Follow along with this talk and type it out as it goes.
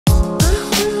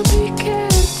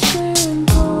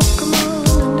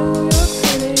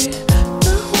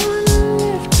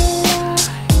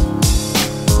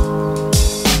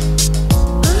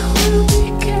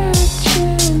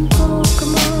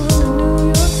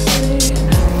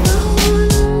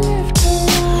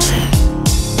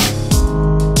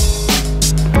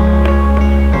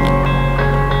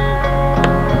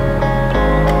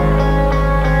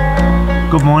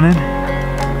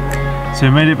So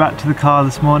we made it back to the car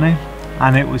this morning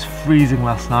and it was freezing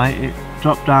last night. It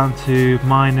dropped down to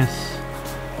 -1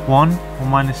 or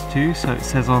 -2, so it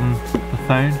says on the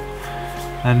phone.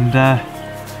 And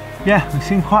yeah, we've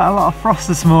seen quite a lot of frost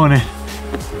this morning.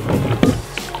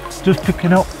 Just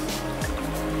picking up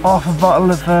half a bottle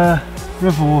of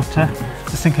river water,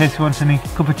 just in case you want any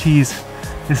cup of teas.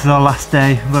 This is our last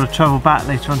day. We've got to travel back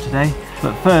later on today.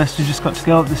 But first we just got to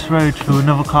go up this road through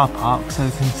another car park so we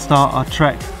can start our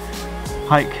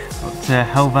hike up to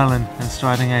Helvellyn and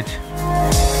Striding Edge.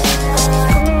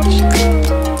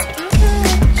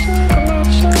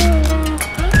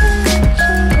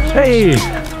 Hey!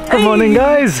 Good morning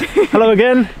guys! Hello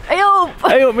again! Hey up!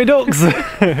 Hey up me ducks!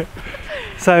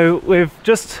 So we've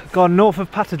just gone north of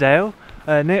Patterdale,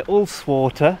 near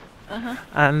Ulswater,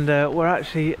 and we're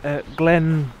actually at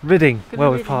Glen Ridding,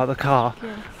 where we parked the car,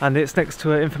 and it's next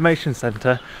to an information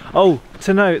centre. Oh,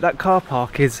 to note, that car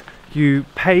park is you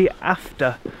pay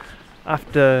after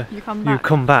you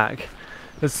come back.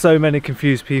 There's so many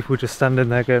confused people just standing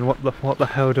there going, what the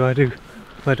hell do I do?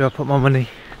 Where do I put my money?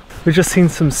 We've just seen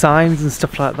some signs and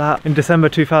stuff like that. In December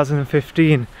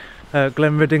 2015,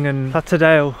 Glen Ridding and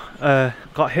Patterdale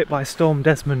got hit by Storm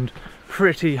Desmond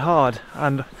pretty hard,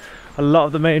 and a lot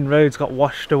of the main roads got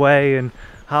washed away and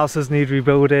houses need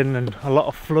rebuilding, and a lot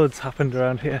of floods happened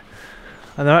around here,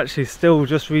 and they're actually still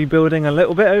just rebuilding a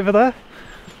little bit over there.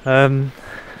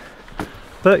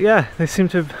 But yeah, they seem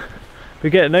to be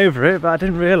getting over it, but I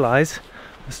didn't realise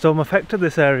the storm affected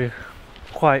this area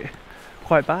quite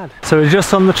bad. So we're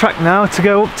just on the track now to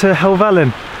go up to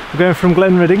Helvellyn. We're going from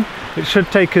Glen Ridding. It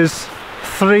should take us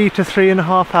 3 to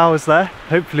 3.5 hours there.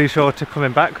 Hopefully shorter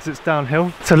coming back because it's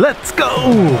downhill. So let's go!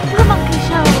 The monkey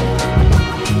show!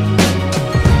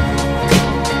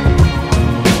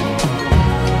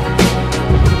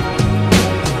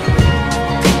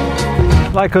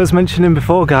 Like I was mentioning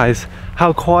before guys,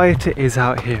 how quiet it is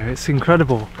out here. It's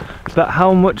incredible. But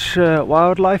how much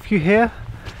wildlife you hear.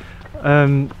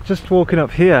 Just walking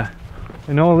up here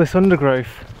in all this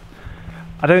undergrowth.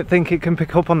 I don't think it can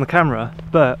pick up on the camera,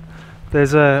 but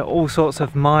there's all sorts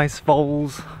of mice,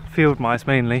 voles, field mice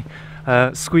mainly,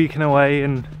 squeaking away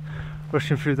and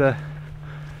rushing through the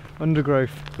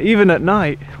undergrowth. Even at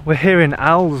night we're hearing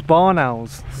owls, barn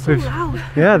owls. So loud.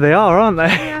 Yeah, they are, aren't they?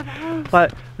 Yeah,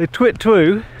 Like they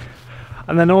twit-twoo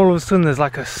and then all of a sudden there's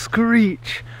like a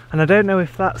screech, and I don't know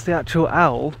if that's the actual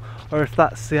owl or if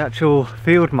that's the actual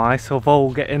field mice or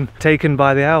vole getting taken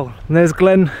by the owl. And there's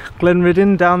Glen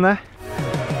Ridding down there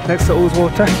next to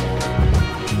Ulswater.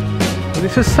 But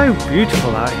it's just so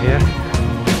beautiful out here.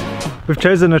 We've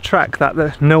chosen a track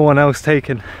that no one else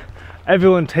taken.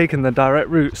 Everyone taking the direct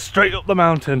route straight up the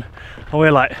mountain, and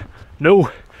we're like, no,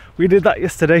 we did that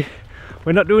yesterday,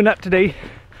 we're not doing that today.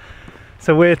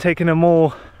 So we're taking a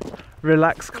more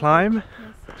relaxed climb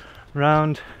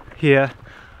round here,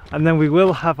 and then we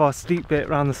will have our steep bit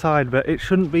around the side, but it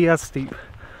shouldn't be as steep.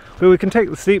 But we can take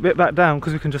the steep bit back down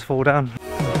because we can just fall down.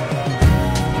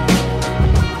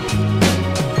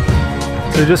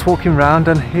 So just walking round,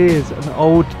 and here's an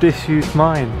old disused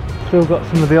mine. Still got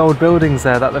some of the old buildings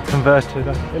there that they've converted.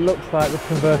 It looks like they've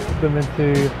converted them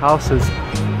into houses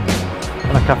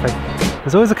and a cafe.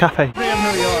 There's always a cafe.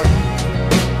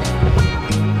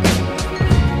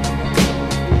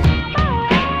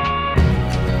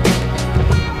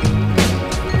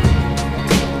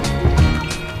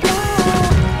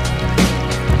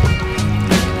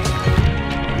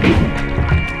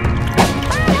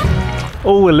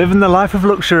 Oh, we're living the life of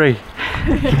luxury.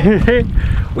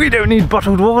 We don't need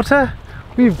bottled water.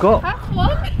 We've got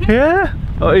one. Yeah.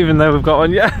 Oh, even though we've got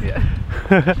one, yeah.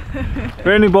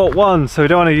 We only bought one, so we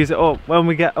don't want to use it up. When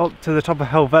we get up to the top of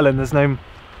Helvellyn, there's no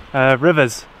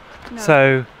rivers,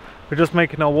 so we're just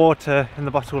making our water in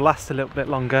the bottle last a little bit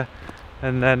longer,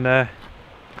 and then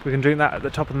we can drink that at the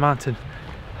top of the mountain.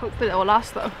 Hopefully it will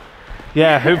last though.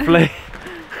 Yeah, hopefully.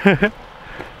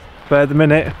 But at the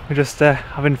minute we're just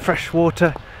having fresh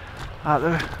water out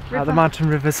the mountain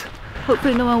rivers.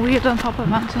 Hopefully no one weird on top of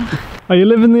the mountain. Are you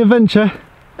living the adventure?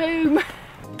 Boom!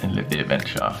 And live the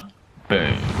adventure.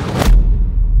 Boom.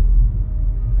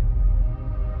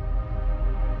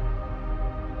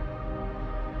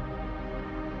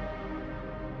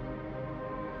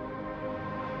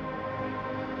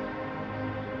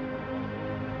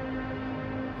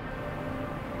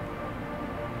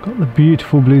 Got the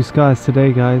beautiful blue skies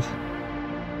today, guys.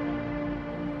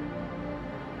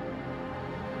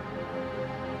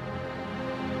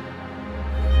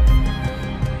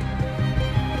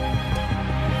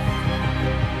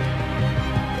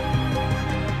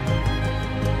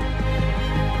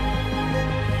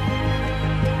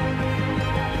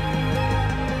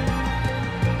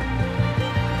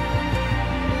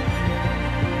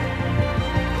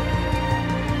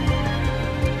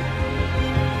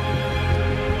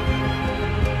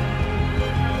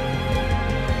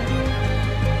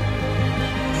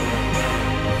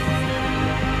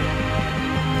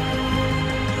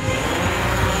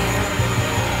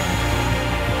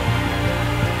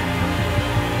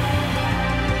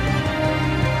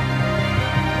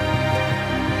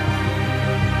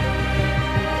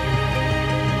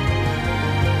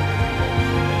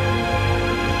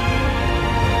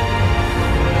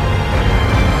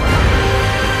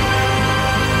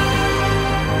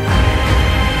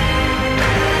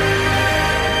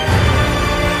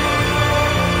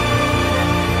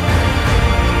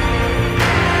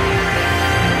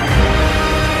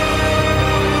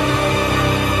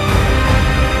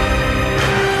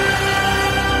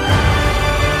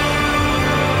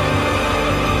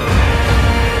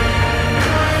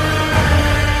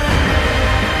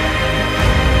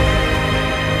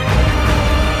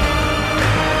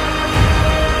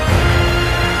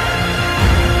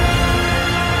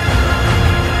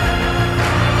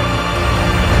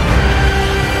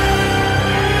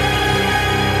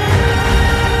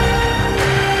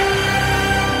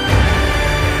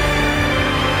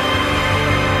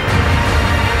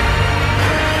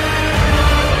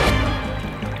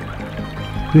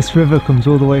 This river comes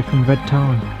all the way from Red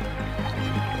Tarn.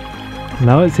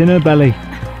 Now it's in her belly.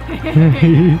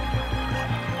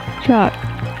 Jack,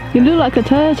 you look like a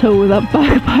turtle with that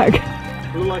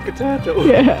backpack. Look like a turtle?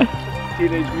 Yeah.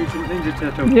 Teenage Mutant Ninja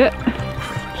Turtle. Yeah.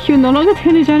 You're no longer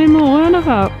teenage anymore, what are you on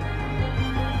about?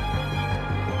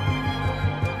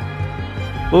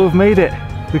 Well, we've made it.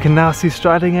 We can now see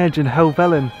Striding Edge and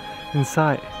Helvellyn in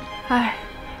sight. Aye.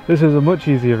 This was a much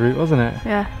easier route, wasn't it?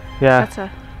 Yeah. Yeah.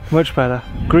 Better. Much better.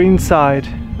 Greenside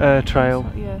trail.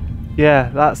 Yeah. Yeah,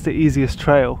 that's the easiest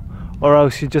trail. Or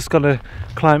else you just got to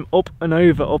climb up and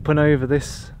over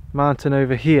this mountain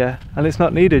over here, and it's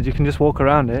not needed. You can just walk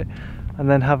around it and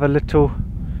then have a little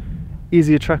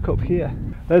easier trek up here.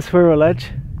 There's Squirrel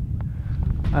Edge,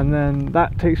 and then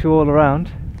that takes you all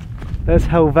around. There's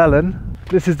Helvellyn.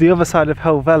 This is the other side of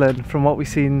Helvellyn from what we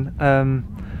seen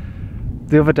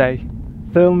the other day.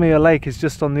 Thirlmere Lake is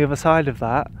just on the other side of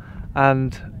that,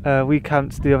 and we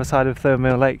camped the other side of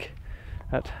Thirlmere Lake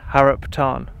at Harrop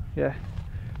Tarn. Yeah.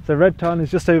 So Red Tarn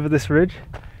is just over this ridge,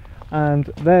 and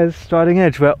there's Striding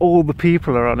Edge where all the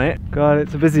people are on it. God,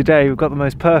 it's a busy day. We've got the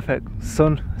most perfect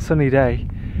sunny day,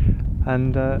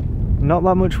 and not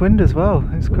that much wind as well.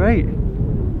 It's great.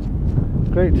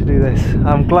 Great to do this.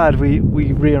 I'm glad we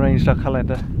rearranged our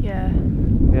calendar. Yeah.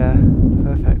 Yeah,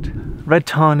 perfect. Red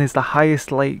Tarn is the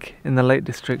highest lake in the Lake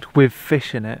District with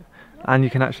fish in it, and you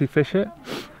can actually fish it.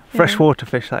 Freshwater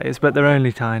fish, that is, but they're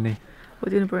only tiny. We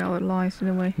didn't bring our lines,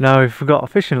 didn't we? No, we forgot our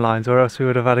fishing lines, or else we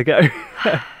would have had a go.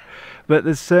 But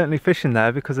there's certainly fish in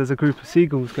there because there's a group of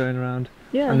seagulls going around.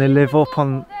 Yeah. And they live up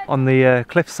on the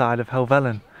cliffside of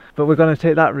Helvellyn. But we're going to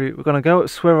take that route. We're going to go up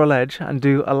Squirrel Edge and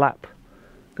do a lap.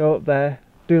 Go up there,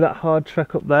 do that hard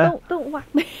trek up there. Don't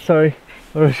whack me. Sorry,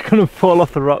 we're just going to fall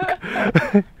off the rock.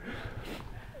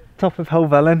 Top of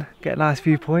Helvellyn, get a nice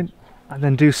viewpoint, and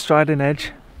then do Striding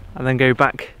Edge, and then go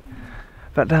back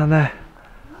down there.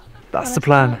 That's the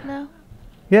plan. Now?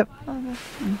 Yep. Okay.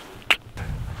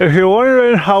 If you're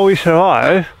wondering how we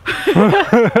survive,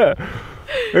 if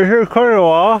you're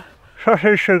Korewa,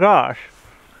 sausage cigars.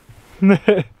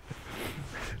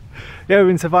 Yeah, we've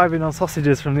been surviving on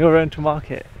sausages from the Oriental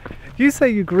Market. You say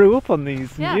you grew up on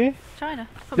these, didn't you? China.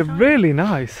 They're really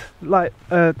nice. Like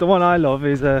the one I love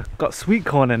is got sweet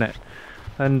corn in it,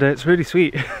 and it's really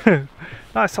sweet.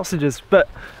 Nice sausages. But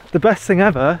the best thing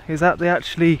ever is that they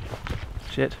actually,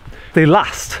 they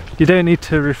last. You don't need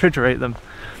to refrigerate them.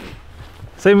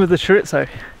 Same with the chorizo.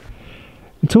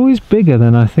 It's always bigger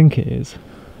than I think it is.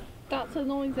 That's an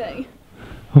annoying thing.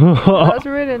 That's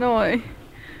really annoying.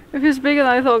 If it's bigger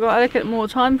than I thought, I'd get more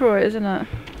time for it, isn't it?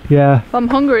 Yeah. I'm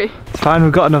hungry. It's fine,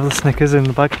 we've got another Snickers in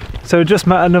the bag. So just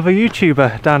met another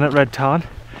YouTuber down at Red Tarn.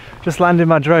 Just landed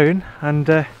my drone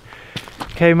and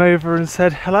came over and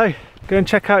said hello. Go and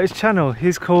check out his channel.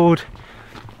 He's called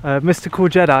Mystical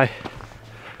Jedi.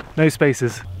 No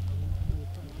spaces.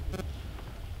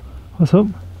 What's up?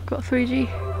 Got 3G.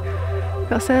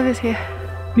 Got service here.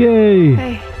 Yay!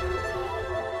 Hey.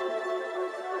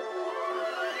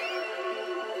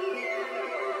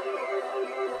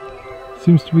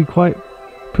 Seems to be quite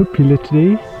popular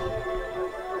today.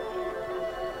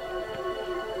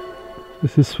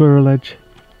 This is Squirrel Edge.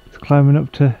 It's climbing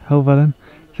up to Helvellyn.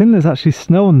 I think there's actually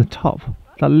snow on the top.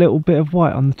 That little bit of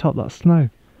white on the top, that's snow.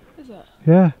 Is it?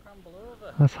 Yeah.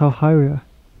 That's how high we are.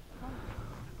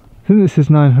 I think this is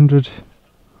 900.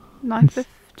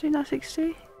 950,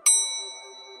 960.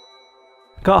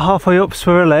 Got halfway up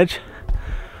Squirrel Edge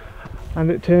and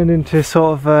it turned into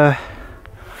sort of a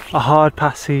hard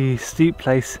passy steep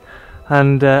place,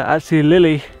 and actually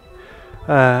Lily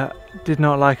did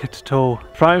not like it at all.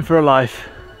 Frightened for her life,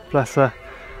 bless her.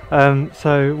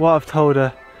 So what I've told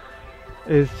her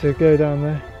is to go down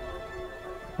there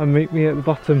and meet me at the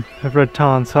bottom of Red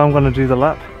Tarn. So I'm going to do the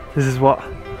lap. This is what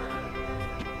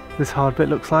this hard bit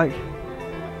looks like,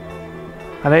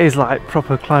 and it is like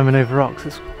proper climbing over rocks.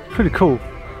 It's pretty cool,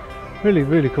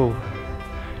 really cool.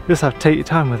 You just have to take your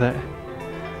time with it.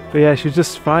 But yeah, she was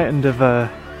just frightened of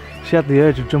she had the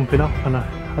urge of jumping off, and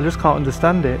I just can't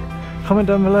understand it. Comment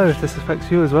down below if this affects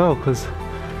you as well, because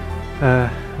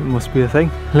it must be a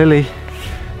thing. Lily,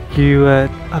 you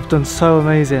have done so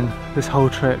amazing this whole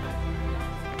trip.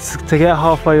 To get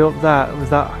halfway up that with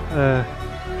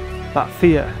that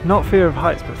fear, not fear of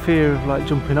heights, but fear of like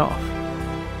jumping off.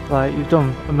 Like, you've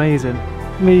done amazing.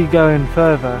 Me going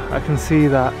further, I can see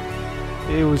that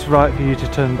it was right for you to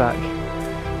turn back,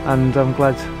 and I'm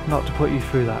glad not to put you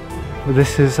through that. But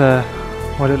this is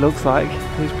what it looks like.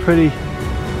 It's pretty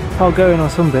hard going on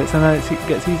some bits, and then it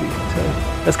gets easy.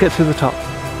 So let's get to the top.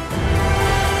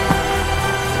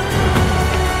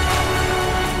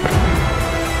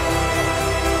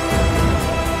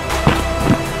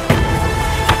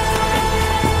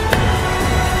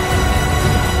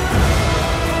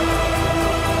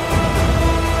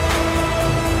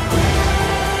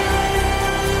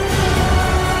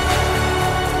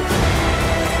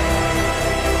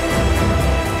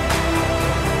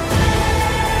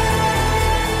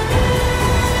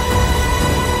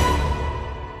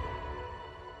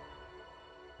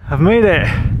 I've made it.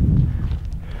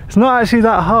 It's not actually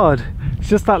that hard. It's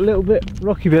just that little bit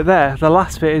rocky bit there. The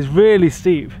last bit is really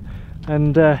steep,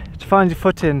 and to find your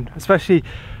footing, especially,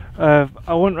 I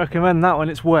wouldn't recommend that when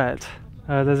it's wet.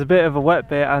 There's a bit of a wet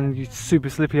bit and you're super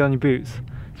slippy on your boots,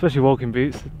 especially walking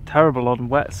boots. They're terrible on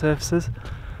wet surfaces.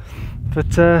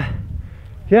 But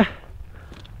yeah,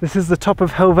 this is the top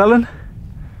of Helvellyn.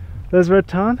 There's Red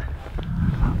Tarn,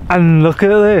 and look at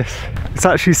this. It's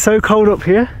actually so cold up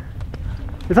here.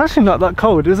 It's actually not that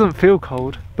cold. It doesn't feel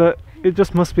cold, but it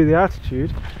just must be the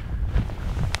altitude.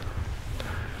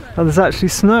 And there's actually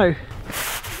snow.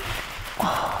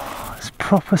 Oh, it's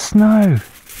proper snow.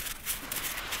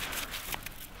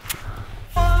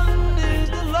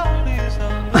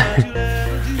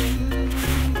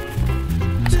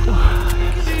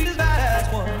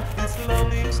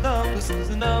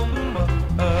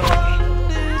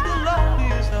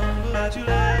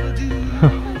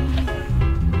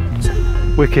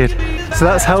 Wicked. So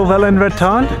that's Helvellyn Red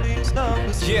Tarn.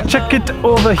 Check it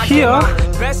over here.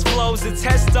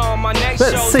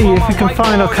 Let's see if we can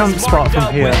find our camp spot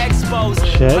from here.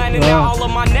 Check that.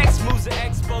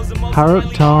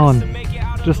 Harrop Tarn.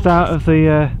 Just out of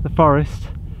the forest.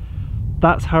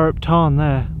 That's Harrop Tarn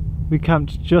there. We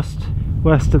camped just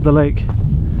west of the lake.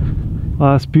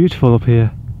 Oh, that's beautiful up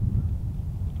here.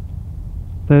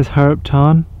 There's Harrop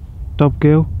Tarn,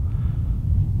 Dobgill,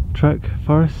 Trek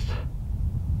Forest.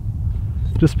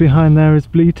 Just behind there is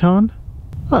Blee Tarn.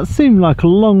 That seemed like a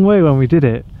long way when we did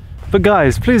it. But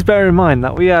guys, please bear in mind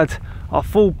that we had our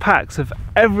full packs of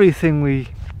everything we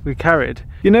carried.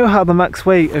 You know how the max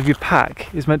weight of your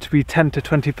pack is meant to be 10 to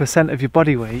 20% of your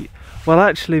body weight? Well,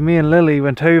 actually me and Lily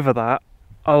went over that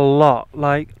a lot.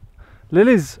 Like,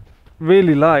 Lily's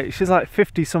really light. She's like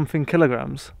 50 something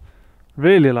kilograms.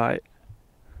 Really light.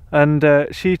 And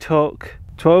she took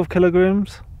 12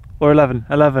 kilograms. Or 11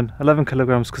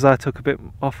 kilograms, because I took a bit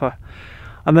off her.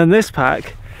 And then this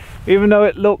pack, even though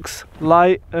it looks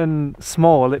light and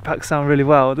small, it packs down really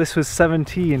well. This was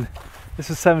 17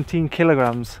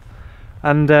 kilograms.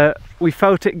 And we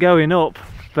felt it going up,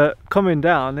 but coming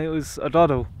down, it was a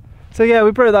doddle. So yeah,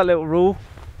 we broke that little rule.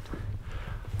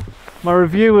 My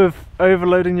review of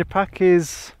overloading your pack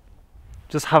is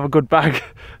just have a good bag,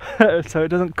 so it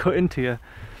doesn't cut into you.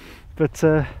 But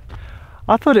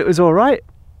I thought it was all right,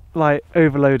 like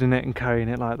overloading it and carrying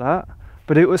it like that,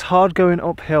 but it was hard going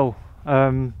uphill,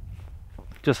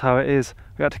 just how it is.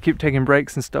 We had to keep taking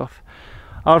breaks and stuff.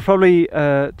 I would probably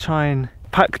try and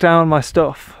pack down my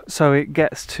stuff so it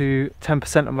gets to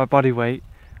 10% of my body weight,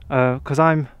 because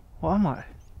what am I?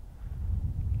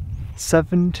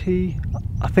 70?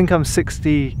 I think I'm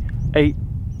 68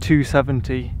 to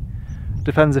 70.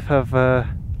 Depends if I've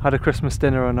had a Christmas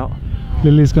dinner or not.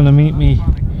 Lily's gonna meet me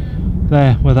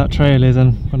there where that trail is,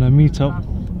 and when I meet up,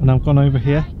 and I've gone over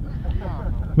here,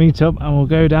 meet up and we'll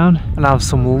go down and have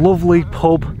some lovely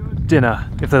pub dinner.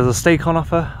 If there's a steak on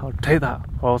offer, I'll take that,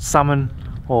 or salmon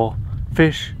or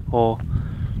fish or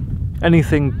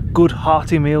anything good,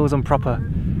 hearty meals and proper.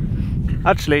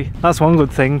 Actually, that's one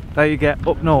good thing that you get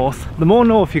up north. The more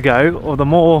north you go, or the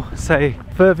more, say,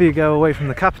 further you go away from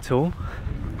the capital,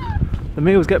 the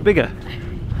meals get bigger,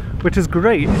 which is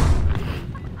great.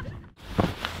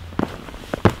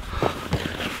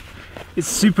 It's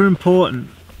super important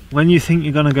when you think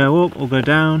you're going to go up or go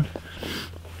down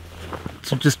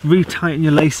to just retighten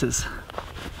your laces,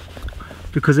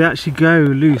 because they actually go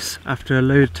loose after a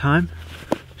load of time.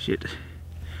 Shit,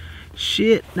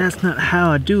 that's not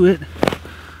how I do it.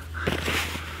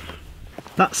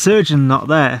 That surgeon knot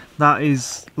there, that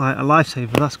is like a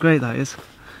lifesaver. That's great, that is.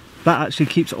 That actually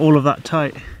keeps all of that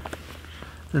tight.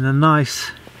 Then a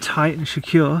nice tight and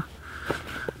secure,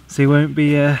 so you won't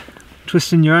be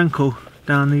twisting your ankle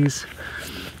down these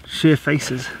sheer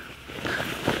faces.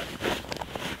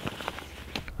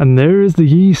 And there is the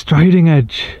Yee striding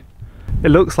edge. It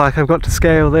looks like I've got to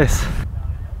scale this.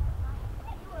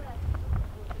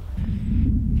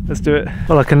 Let's do it.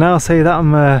 Well, I can now say that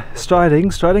I'm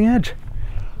striding edge.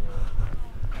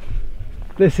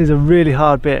 This is a really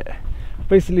hard bit.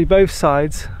 Basically both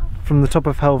sides from the top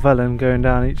of Helvellyn going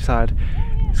down each side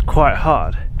is quite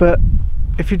hard. But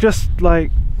if you just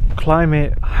like climb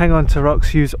it, hang on to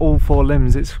rocks, use all four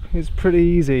limbs, it's pretty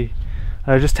easy.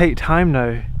 Just take time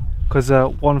though, because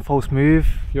one false move,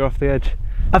 you're off the edge.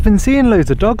 I've been seeing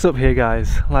loads of dogs up here,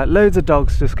 guys, like loads of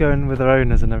dogs just going with their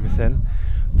owners and everything.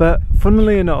 But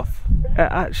funnily enough, it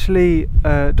actually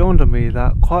dawned on me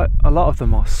that quite a lot of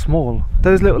them are small.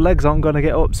 Those little legs aren't going to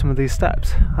get up some of these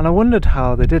steps, and I wondered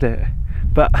how they did it.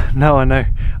 But now I know.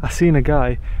 I seen a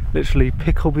guy literally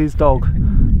pick up his dog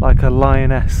like a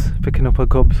lioness picking up her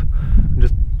cubs and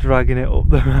just dragging it up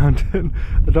the mountain.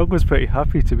 The dog was pretty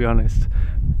happy, to be honest,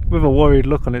 with a worried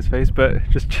look on its face, but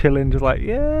just chilling, just like,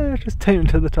 yeah, just take him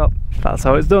to the top. That's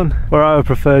how it's done. Where I would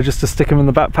prefer just to stick him in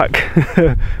the backpack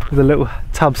with the little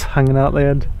tabs hanging out the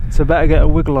end. So better get a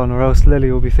wiggle on, or else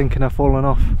Lily will be thinking I've fallen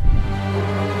off.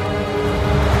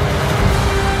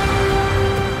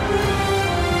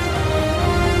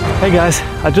 Hey guys,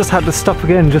 I just had to stop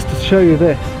again just to show you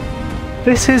this.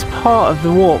 This is part of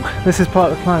the walk, this is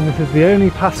part of the climb, this is the only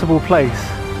passable place.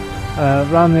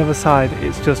 Around the other side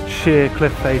it's just sheer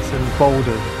cliff face and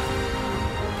boulders.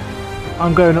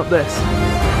 I'm going up this.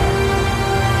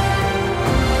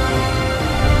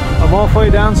 I'm halfway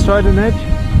down Striding Edge,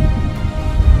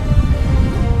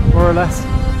 more or less,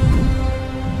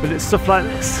 but it's stuff like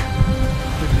this,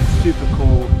 which is super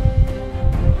cool.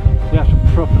 You have to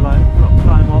proper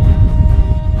climb up.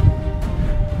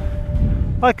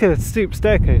 Like a steep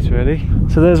staircase really.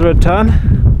 So there's Red Tarn.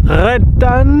 Red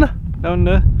Tarn! Down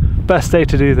there. Best day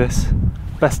to do this.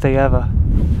 Best day ever.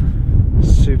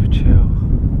 Super chill.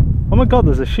 Oh my god,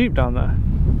 there's a sheep down there.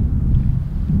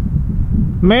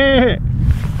 Meh!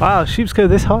 Wow, sheeps go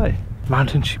this high.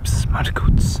 Mountain sheeps, mountain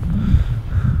goats.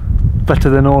 Better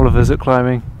than all of us at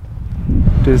climbing.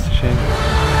 It is a shame.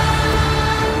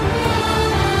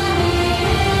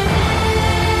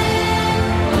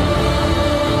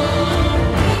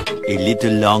 A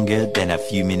little longer than a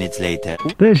few minutes later.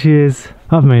 There she is.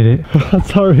 I've made it.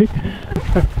 Sorry.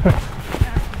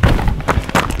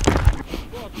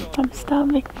 I'm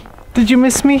starving. Did you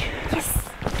miss me? Yes.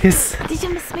 Yes. Did you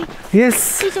miss me?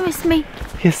 Yes. Did you miss me?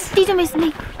 Yes. Did you miss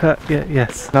me? Yeah,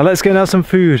 yes. Now let's go and have some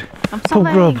food. I'm Full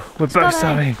starving. grub. We're both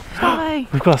starving. Starving.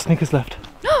 We've got Snickers left.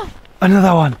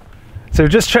 Another one. So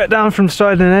we've just trekked down from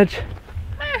Striding Edge.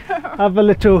 Have a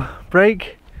little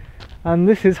break. And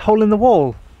this is Hole in the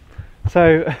Wall.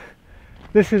 So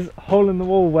this is Hole in the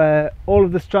Wall where all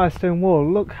of this dry stone wall,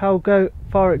 look how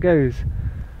far it goes.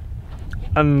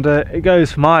 And it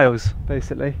goes for miles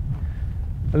basically.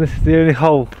 And this is the only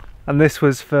hole. And this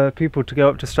was for people to go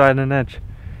up to Striding Edge.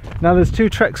 Now there's two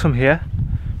treks from here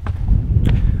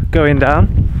going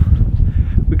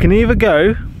down. We can either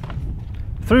go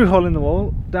through Hole in the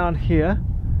Wall down here,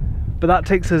 but that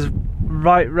takes us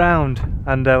right round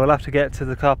and we'll have to get to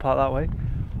the car park that way.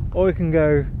 Or we can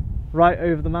go right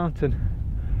over the mountain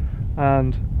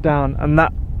and down, and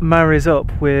that marries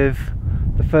up with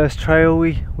the first trail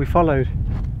we followed,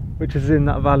 which is in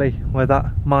that valley where that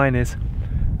mine is.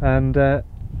 And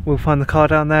we'll find the car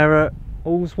down there at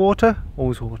Allswater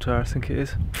I think it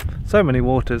is. So many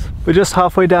waters. We're just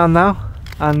halfway down now,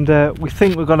 and we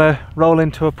think we're gonna roll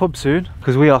into a pub soon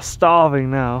because we are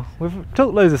starving now. We've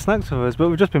took loads of snacks with us, but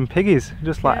we've just been piggies,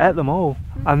 just like ate them all.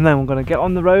 And then we're gonna get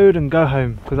on the road and go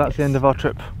home because that's the end of our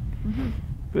trip.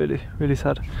 Really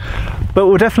sad, but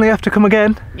we'll definitely have to come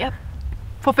again. Yep,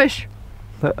 for fish.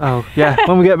 Oh yeah,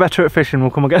 when we get better at fishing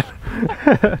we'll come again.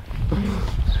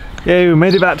 Yeah, we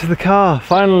made it back to the car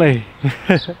finally.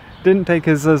 Didn't take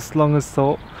us as long as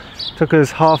thought. Took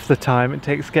us half the time it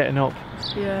takes getting up.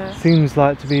 Yeah, seems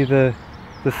like to be the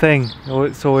thing, or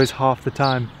it's always half the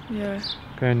time. Yeah,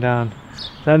 going down.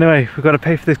 So anyway, we've got to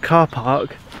pay for this car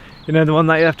park, you know, the one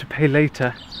that you have to pay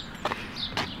later.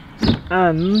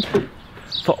 And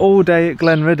for all day at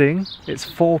Glen Ridding it's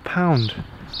 £4.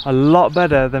 A lot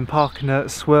better than parking at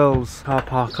Swirl's car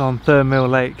park on Thurmill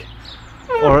Lake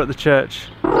or at the church,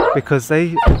 because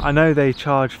I know they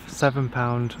charge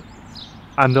 £7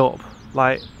 and up.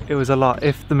 Like, it was a lot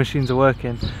if the machines are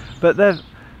working, but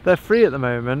they're free at the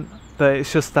moment. But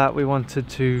it's just that we wanted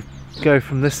to go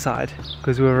from this side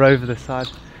because we were over this side,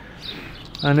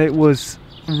 and it was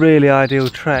really ideal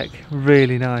trek,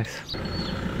 really nice.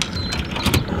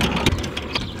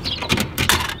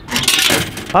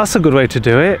 That's a good way to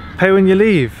do it. Pay when you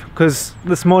leave, because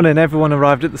this morning everyone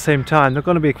arrived at the same time. There's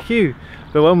going to be a queue,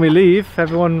 but when we leave,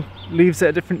 everyone leaves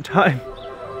at a different time.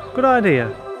 Good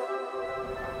idea.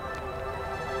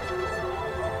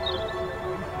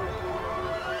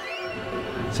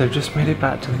 So just made it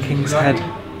back to the King's Head,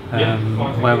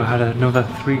 where we had another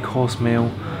 3-course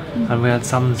meal, and we had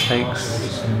salmon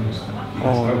steaks.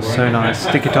 Oh, it was so nice.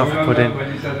 Sticky toffee pudding.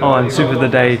 Oh, and soup of the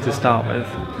day to start with.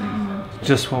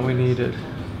 Just what we needed.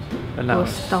 And we were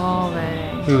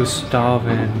starving. We were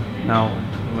starving. No,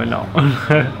 we're not.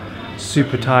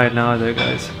 Super tired now though,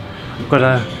 guys. We've got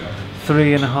a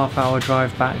 3.5-hour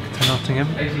drive back to Nottingham.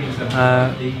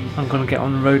 I'm going to get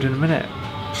on the road in a minute.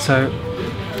 So,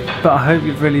 but I hope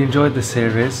you've really enjoyed the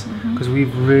series, because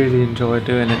we've really enjoyed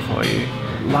doing it for you.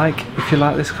 If you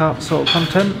like this sort of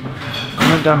content,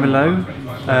 comment down below.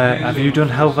 Have you done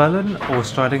Helvellyn or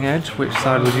Striding Edge? Which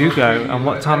side would you go, and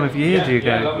what time of year do you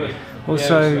go?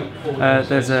 Also,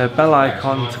 there's a bell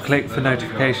icon to click for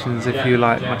notifications if you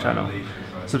like my channel.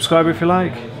 Subscribe if you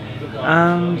like,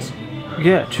 and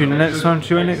yeah, tune in next time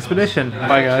to an expedition.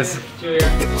 Bye guys.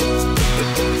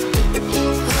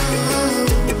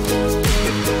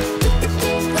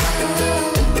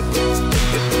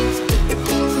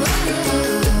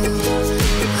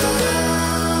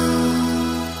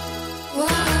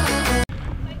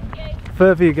 The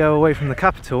further you go away from the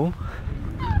capital,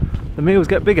 the meals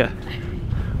get bigger,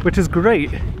 which is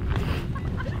great.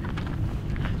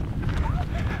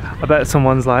 I bet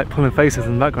someone's like pulling faces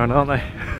in the background, aren't they?